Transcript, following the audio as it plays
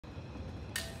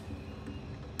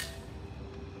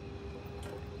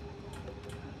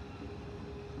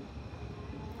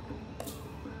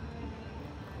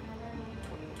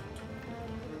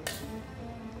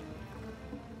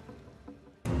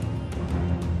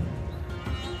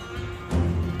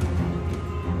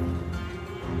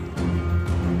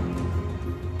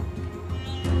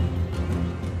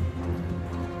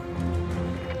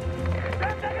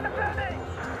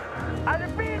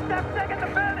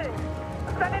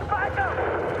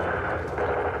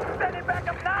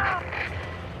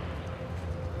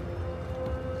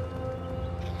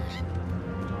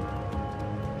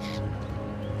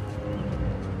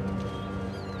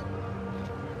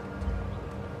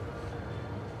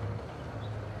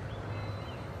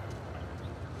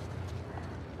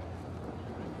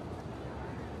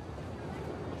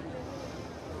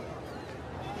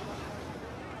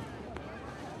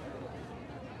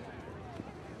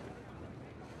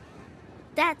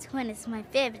That's when it's my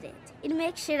favorite. It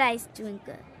makes your eyes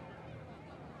twinkle.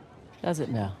 Does it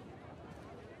now?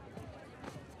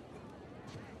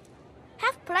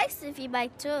 Half price if you buy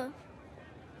two.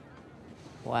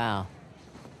 Wow.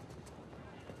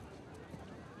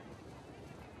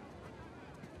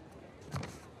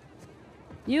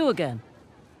 You again?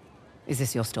 Is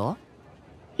this your store?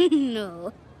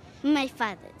 No, my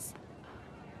father's.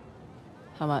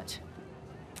 How much?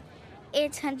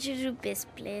 800 rupees,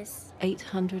 please.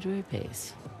 800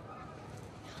 rupees.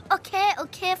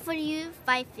 Okay, for you,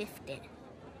 550.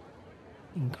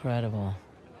 Incredible.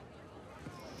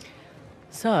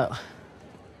 So,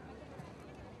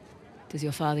 does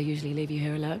your father usually leave you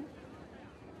here alone?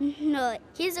 No,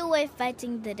 he's away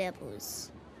fighting the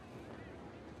rebels.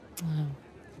 Oh.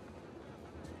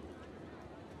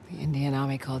 The Indian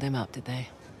army called him up, did they?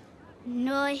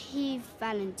 No, he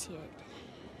volunteered.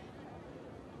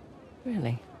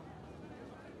 Really?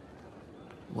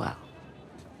 Well,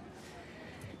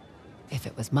 if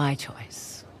it was my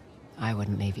choice, I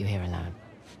wouldn't leave you here alone.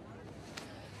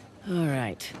 All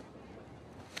right.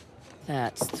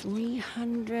 That's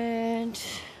 300.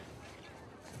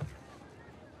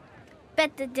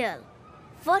 Bet the deal.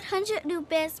 400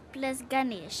 rupees plus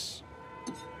Ganesh.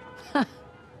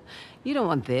 You don't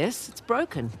want this. It's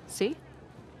broken. See?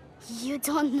 You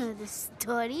don't know the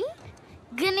story?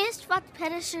 Ganesh fought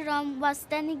Parashuram while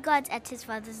standing guard at his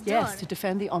father's door. Yes, to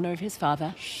defend the honor of his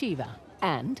father, Shiva,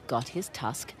 and got his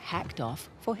tusk hacked off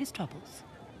for his troubles.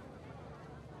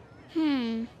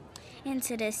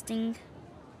 Interesting.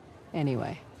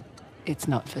 Anyway, it's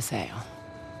not for sale.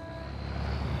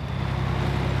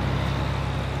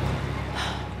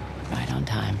 Right on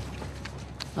time.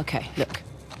 Okay, look.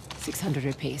 600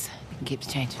 rupees. You can keep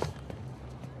the change.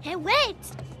 Hey, wait!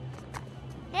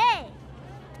 Hey!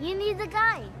 You need the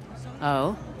guide.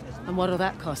 Oh? And what'll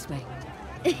that cost me?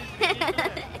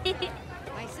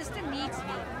 My sister needs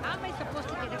me. How am I supposed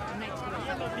to get up tonight?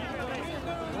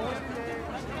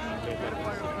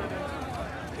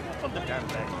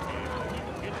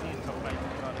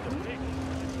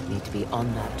 Need to be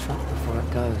on that truck before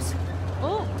it goes.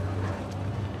 Oh!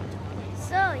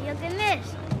 So, you're Ganesh.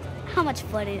 How much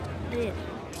for it?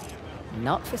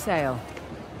 Not for sale.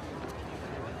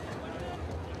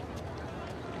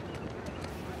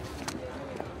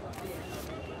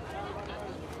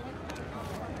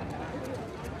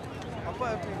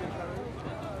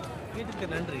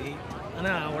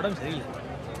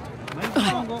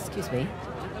 Excuse me.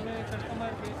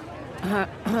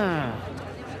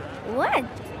 What?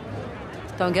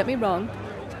 Don't get me wrong.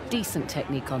 Decent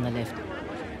technique on the lift.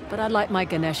 But I'd like my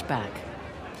Ganesh back.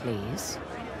 Please.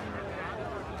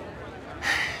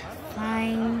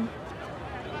 Fine.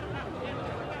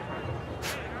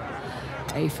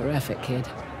 A for effort, kid.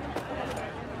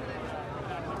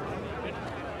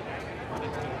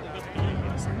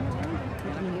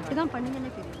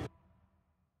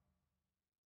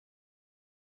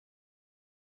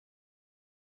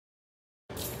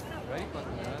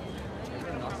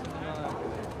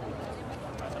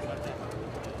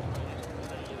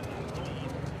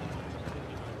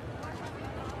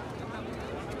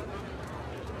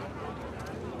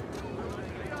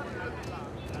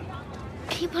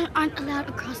 People aren't allowed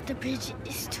across the bridge.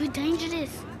 It's too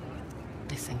dangerous.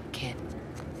 Listen, kid.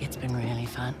 It's been really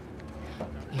fun.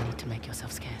 You need to make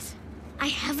yourself scarce. I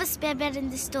have a spare bed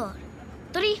in the store.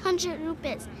 300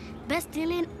 rupees. Best deal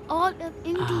in all of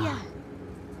India.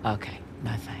 Okay,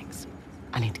 no thanks.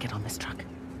 I need to get on this truck.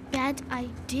 Bad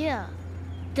idea.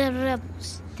 The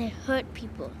rebels, they hurt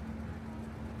people.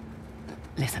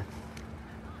 Listen.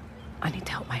 I need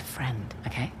to help my friend,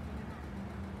 okay?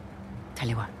 Tell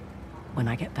you what. When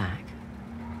I get back,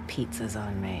 pizza's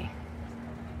on me.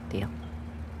 Deal?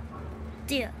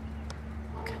 Deal.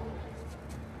 Okay.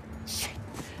 Shit.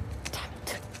 Damn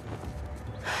it.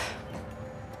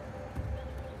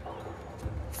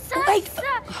 Sir, Wait! sir,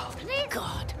 Oh, please.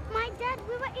 God. My dad,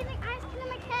 we were eating ice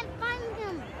cream. I can't find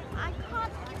him. I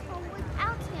can't get home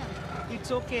without him.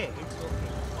 It's okay. It's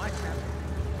okay. What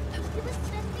happened? He was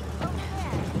standing over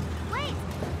there.